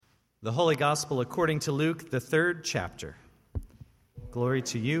The Holy Gospel according to Luke, the 3rd chapter. Glory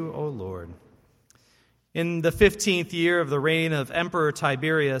to you, O Lord. In the 15th year of the reign of Emperor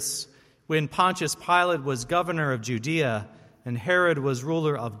Tiberius, when Pontius Pilate was governor of Judea, and Herod was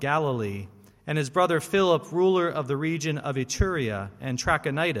ruler of Galilee, and his brother Philip ruler of the region of Iturea and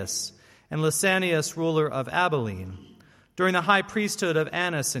Trachonitis, and Lysanias ruler of Abilene, during the high priesthood of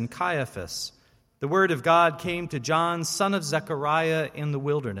Annas and Caiaphas, the word of God came to John, son of Zechariah, in the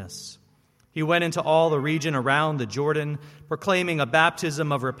wilderness. He went into all the region around the Jordan, proclaiming a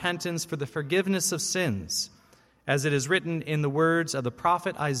baptism of repentance for the forgiveness of sins, as it is written in the words of the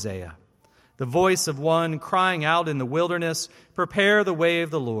prophet Isaiah, the voice of one crying out in the wilderness, "Prepare the way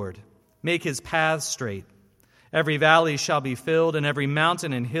of the Lord, make his paths straight. Every valley shall be filled, and every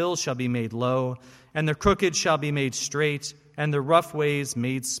mountain and hill shall be made low, and the crooked shall be made straight, and the rough ways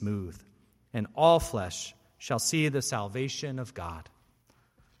made smooth. And all flesh shall see the salvation of God."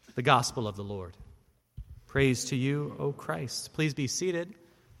 The gospel of the Lord. Praise to you, O Christ. Please be seated.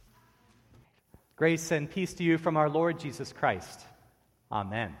 Grace and peace to you from our Lord Jesus Christ.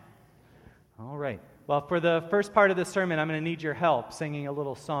 Amen. All right. Well, for the first part of the sermon, I'm going to need your help singing a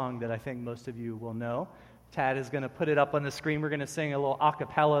little song that I think most of you will know. Tad is going to put it up on the screen. We're going to sing a little a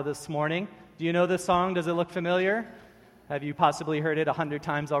cappella this morning. Do you know this song? Does it look familiar? Have you possibly heard it 100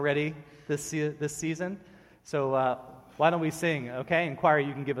 times already this season? So why don't we sing, okay? And choir,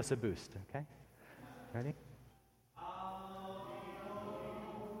 you can give us a boost, okay? Ready?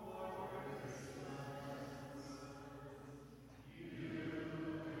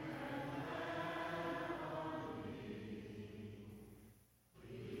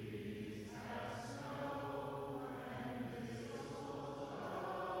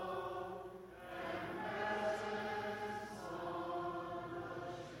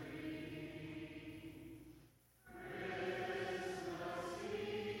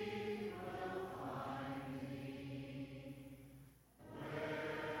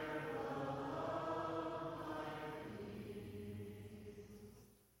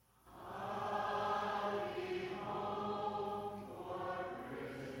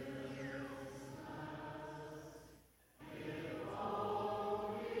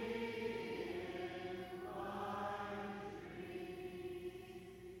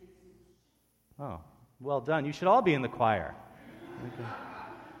 Oh, well done. You should all be in the choir. Okay.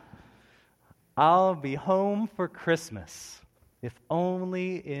 I'll be home for Christmas, if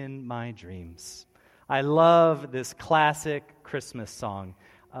only in my dreams. I love this classic Christmas song,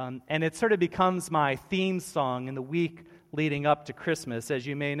 and it sort of becomes my theme song in the week leading up to Christmas. As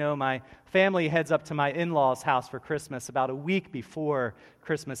you may know, my family heads up to my in-laws' house for Christmas about a week before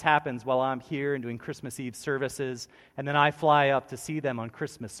Christmas happens while I'm here and doing Christmas Eve services, and then I fly up to see them on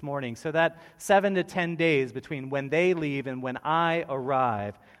Christmas morning. So that 7 to 10 days between when they leave and when I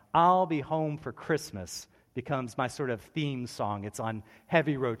arrive, I'll be home for Christmas becomes my sort of theme song. It's on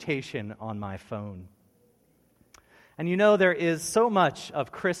heavy rotation on my phone. And you know, there is so much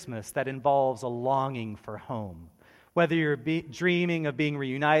of Christmas that involves a longing for home. Whether you're dreaming of being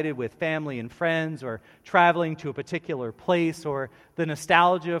reunited with family and friends, or traveling to a particular place, or the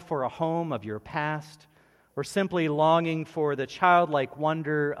nostalgia for a home of your past, or simply longing for the childlike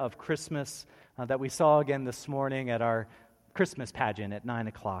wonder of Christmas that we saw again this morning at our Christmas pageant at 9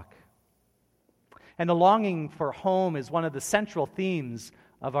 o'clock. And the longing for home is one of the central themes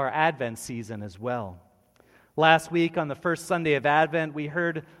of our Advent season as well. Last week, on the first Sunday of Advent, we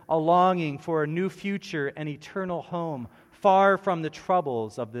heard a longing for a new future and eternal home, far from the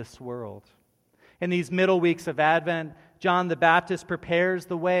troubles of this world. In these middle weeks of Advent, John the Baptist prepares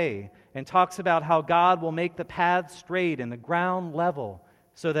the way and talks about how God will make the path straight and the ground level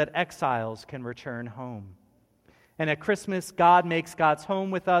so that exiles can return home. And at Christmas, God makes God's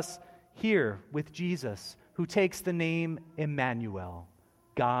home with us here with Jesus, who takes the name Emmanuel,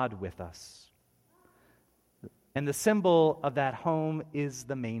 God with us. And the symbol of that home is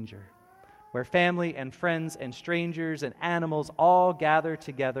the manger, where family and friends and strangers and animals all gather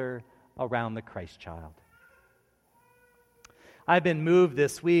together around the Christ child. I've been moved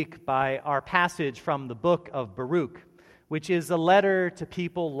this week by our passage from the book of Baruch, which is a letter to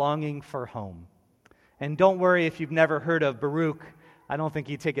people longing for home. And don't worry if you've never heard of Baruch. I don't think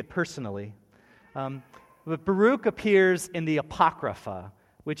you take it personally. But Baruch appears in the Apocrypha,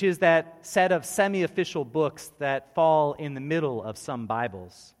 which is that set of semi-official books that fall in the middle of some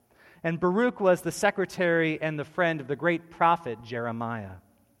Bibles. And Baruch was the secretary and the friend of the great prophet Jeremiah.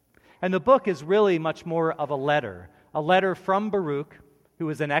 And the book is really much more of a letter from Baruch, who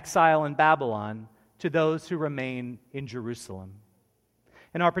was in exile in Babylon, to those who remain in Jerusalem.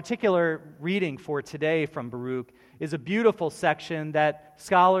 And our particular reading for today from Baruch is a beautiful section that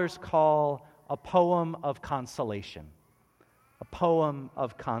scholars call a poem of consolation. A poem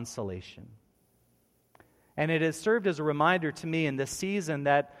of consolation. And it has served as a reminder to me in this season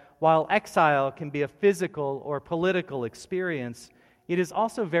that while exile can be a physical or political experience, it is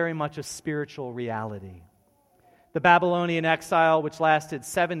also very much a spiritual reality. The Babylonian exile, which lasted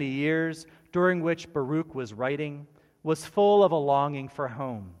 70 years, during which Baruch was writing, was full of a longing for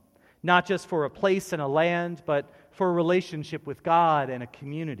home, not just for a place and a land, but for a relationship with God and a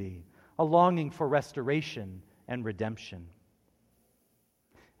community, a longing for restoration and redemption.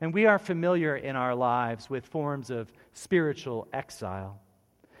 And we are familiar in our lives with forms of spiritual exile.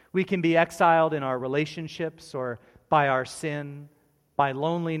 We can be exiled in our relationships or by our sin, by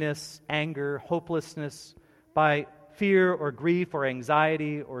loneliness, anger, hopelessness, by fear or grief or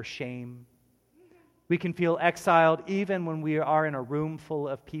anxiety or shame. We can feel exiled even when we are in a room full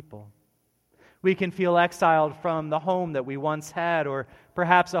of people. We can feel exiled from the home that we once had, or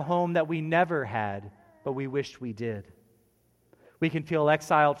perhaps a home that we never had, but we wished we did. We can feel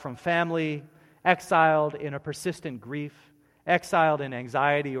exiled from family, exiled in a persistent grief, exiled in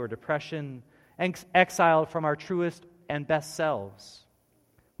anxiety or depression, exiled from our truest and best selves.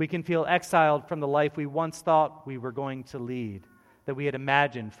 We can feel exiled from the life we once thought we were going to lead, that we had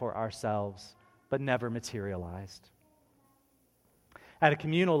imagined for ourselves, but never materialized. At a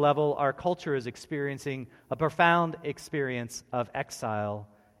communal level, our culture is experiencing a profound experience of exile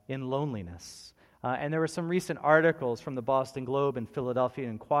in loneliness. And there were some recent articles from the Boston Globe and Philadelphia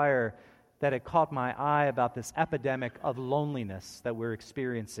Inquirer that had caught my eye about this epidemic of loneliness that we're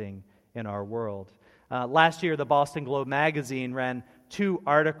experiencing in our world. Last year, the Boston Globe magazine ran 2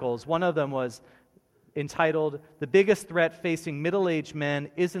 articles. One of them was entitled, "The Biggest Threat Facing Middle-Aged Men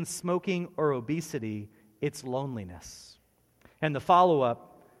Isn't Smoking or Obesity, It's Loneliness." And the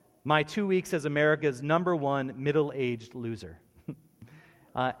follow-up, "My 2 Weeks as America's #1 Middle-Aged Loser."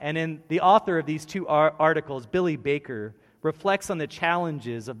 And in the author of these 2 articles, Billy Baker, reflects on the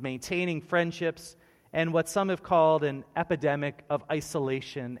challenges of maintaining friendships and what some have called an epidemic of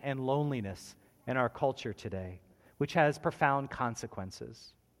isolation and loneliness in our culture today, which has profound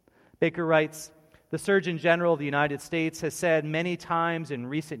consequences. Baker writes, "The Surgeon General of the United States has said many times in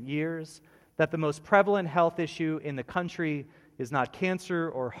recent years that the most prevalent health issue in the country is not cancer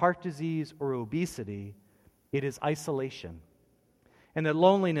or heart disease or obesity, it is isolation. And that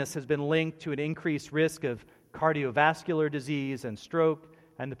loneliness has been linked to an increased risk of cardiovascular disease and stroke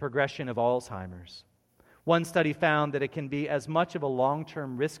and the progression of Alzheimer's. One study found that it can be as much of a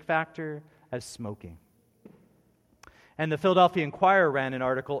long-term risk factor as smoking." And the Philadelphia Inquirer ran an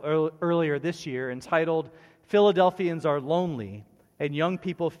article earlier this year entitled, "Philadelphians Are Lonely and Young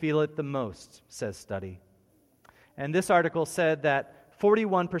People Feel It the Most," says study. And this article said that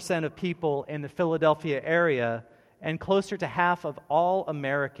 41% of people in the Philadelphia area and closer to half of all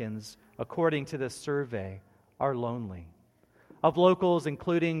Americans, according to this survey, are lonely. Of locals,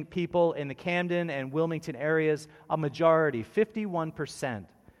 including people in the Camden and Wilmington areas, a majority, 51%,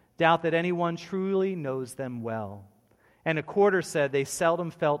 doubt that anyone truly knows them well. And a quarter said they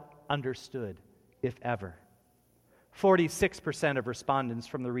seldom felt understood, if ever. 46% of respondents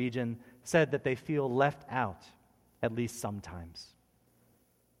from the region said that they feel left out, at least sometimes.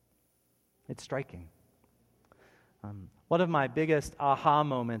 It's striking. One of my biggest aha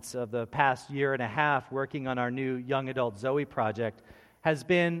moments of the past year and a half working on our new Young Adult Zoe project has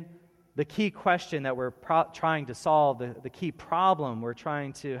been the key question that we're trying to solve, the key problem we're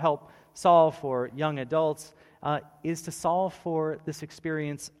trying to help solve for young adults is to solve for this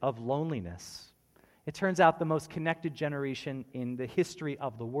experience of loneliness. It turns out the most connected generation in the history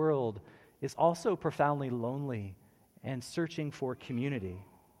of the world is also profoundly lonely and searching for community.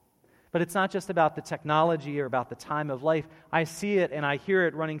 But it's not just about the technology or about the time of life. I see it and I hear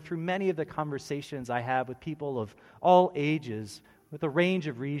it running through many of the conversations I have with people of all ages, with a range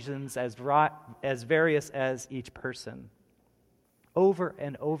of reasons as various as each person. Over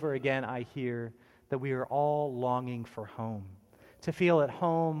and over again, I hear that we are all longing for home, to feel at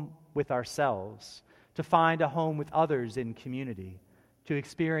home with ourselves, to find a home with others in community, to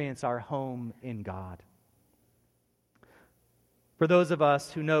experience our home in God. For those of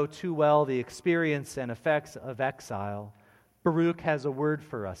us who know too well the experience and effects of exile, Baruch has a word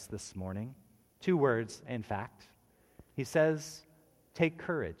for us this morning. 2 words, in fact. He says, take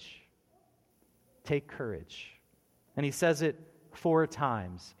courage. Take courage. And he says it 4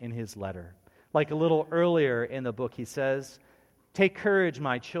 times in his letter. Like a little earlier in the book, he says, take courage,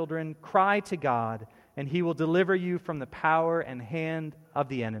 my children, cry to God, and he will deliver you from the power and hand of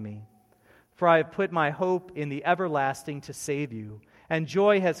the enemy. For I have put my hope in the everlasting to save you, and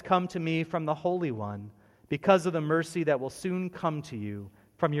joy has come to me from the Holy One, because of the mercy that will soon come to you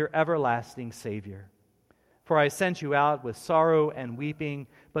from your everlasting Savior. For I sent you out with sorrow and weeping,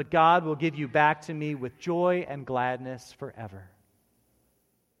 but God will give you back to me with joy and gladness forever.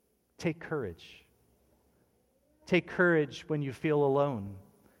 Take courage. Take courage when you feel alone,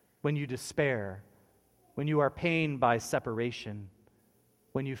 when you despair, when you are pained by separation,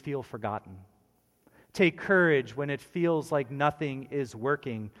 when you feel forgotten. Take courage when it feels like nothing is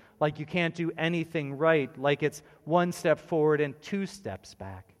working, like you can't do anything right, like it's one step forward and two steps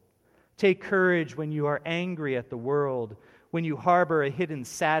back. Take courage when you are angry at the world, when you harbor a hidden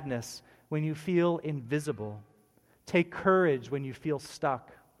sadness, when you feel invisible. Take courage when you feel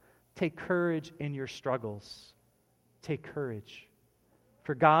stuck. Take courage in your struggles. Take courage,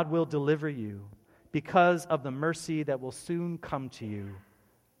 for God will deliver you because of the mercy that will soon come to you,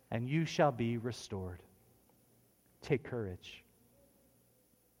 and you shall be restored. Take courage.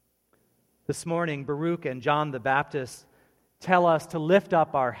 This morning, Baruch and John the Baptist tell us to lift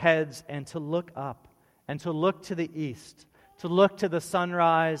up our heads and to look up and to look to the east, to look to the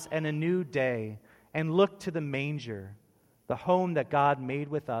sunrise and a new day, and look to the manger, the home that God made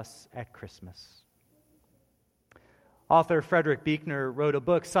with us at Christmas. Author Frederick Buechner wrote a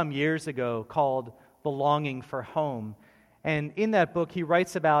book some years ago called The Longing for Home. And in that book, he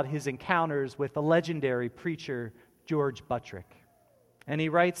writes about his encounters with the legendary preacher George Buttrick. And he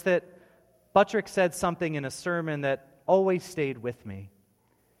writes that Buttrick said something in a sermon that always stayed with me.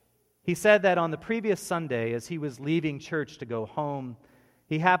 He said that on the previous Sunday, as he was leaving church to go home,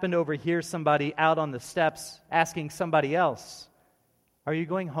 he happened to overhear somebody out on the steps asking somebody else, "Are you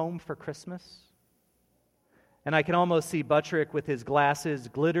going home for Christmas?" And I can almost see Buttrick with his glasses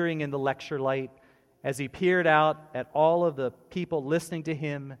glittering in the lecture light as he peered out at all of the people listening to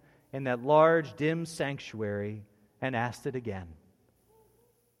him in that large, dim sanctuary and asked it again.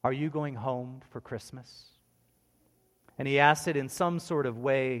 "Are you going home for Christmas?" And he asked it in some sort of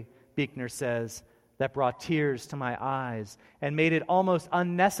way, Buechner says, that brought tears to my eyes and made it almost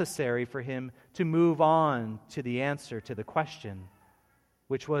unnecessary for him to move on to the answer to the question,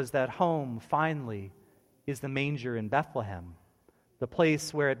 which was that home, finally, is the manger in Bethlehem, the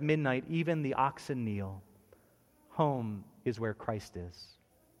place where at midnight even the oxen kneel. Home is where Christ is.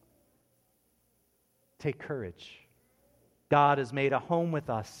 Take courage. God has made a home with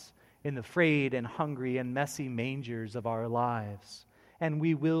us in the frayed and hungry and messy mangers of our lives, and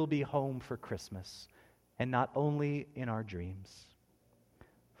we will be home for Christmas, and not only in our dreams.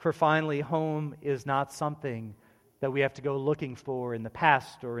 For finally, home is not something that we have to go looking for in the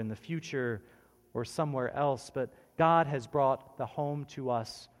past or in the future or somewhere else, but God has brought the home to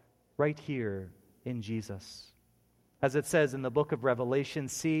us right here in Jesus. As it says in the book of Revelation,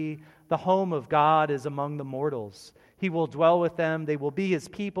 "See, the home of God is among the mortals. He will dwell with them, they will be his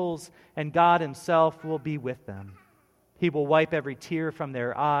peoples, and God himself will be with them. He will wipe every tear from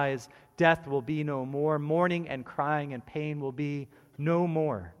their eyes. Death will be no more. Mourning and crying and pain will be no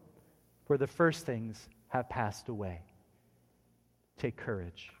more, for the first things have passed away." Take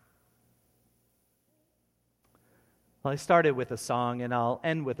courage. Well, I started with a song, and I'll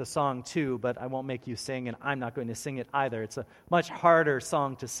end with a song too, but I won't make you sing, and I'm not going to sing it either. It's a much harder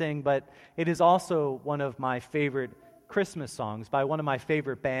song to sing, but it is also one of my favorite Christmas songs by one of my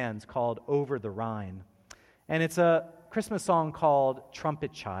favorite bands called Over the Rhine. And it's a Christmas song called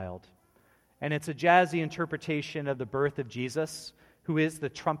Trumpet Child. And it's a jazzy interpretation of the birth of Jesus, who is the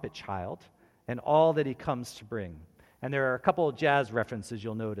trumpet child, and all that he comes to bring. And there are a couple of jazz references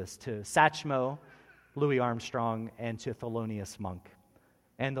you'll notice to Satchmo, Louis Armstrong, and to Thelonious Monk.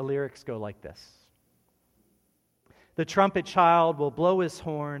 And the lyrics go like this. "The trumpet child will blow his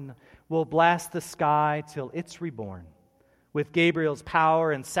horn, will blast the sky till it's reborn. With Gabriel's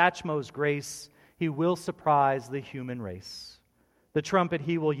power and Satchmo's grace, he will surprise the human race. The trumpet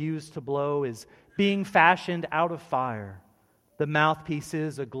he will use to blow is being fashioned out of fire. The mouthpiece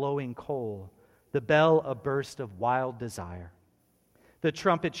is a glowing coal, the bell a burst of wild desire. The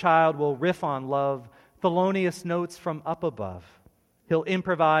trumpet child will riff on love, Thelonious notes from up above. He'll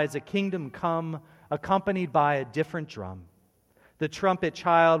improvise a kingdom come, accompanied by a different drum. The trumpet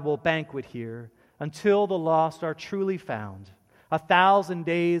child will banquet here until the lost are truly found. 1,000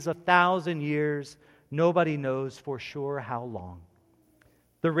 days, 1,000 years, nobody knows for sure how long.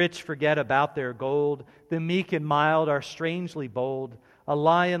 The rich forget about their gold, the meek and mild are strangely bold. A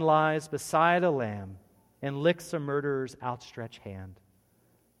lion lies beside a lamb and licks a murderer's outstretched hand.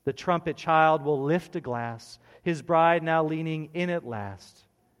 The trumpet child will lift a glass, his bride now leaning in at last,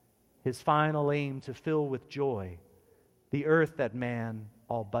 his final aim to fill with joy the earth that man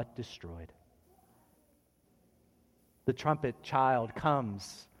all but destroyed. The the trumpet child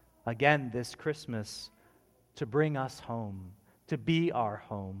comes again this Christmas to bring us home, to be our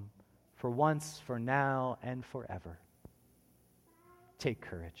home, for once, for now, and forever. Take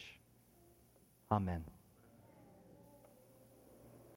courage. Amen.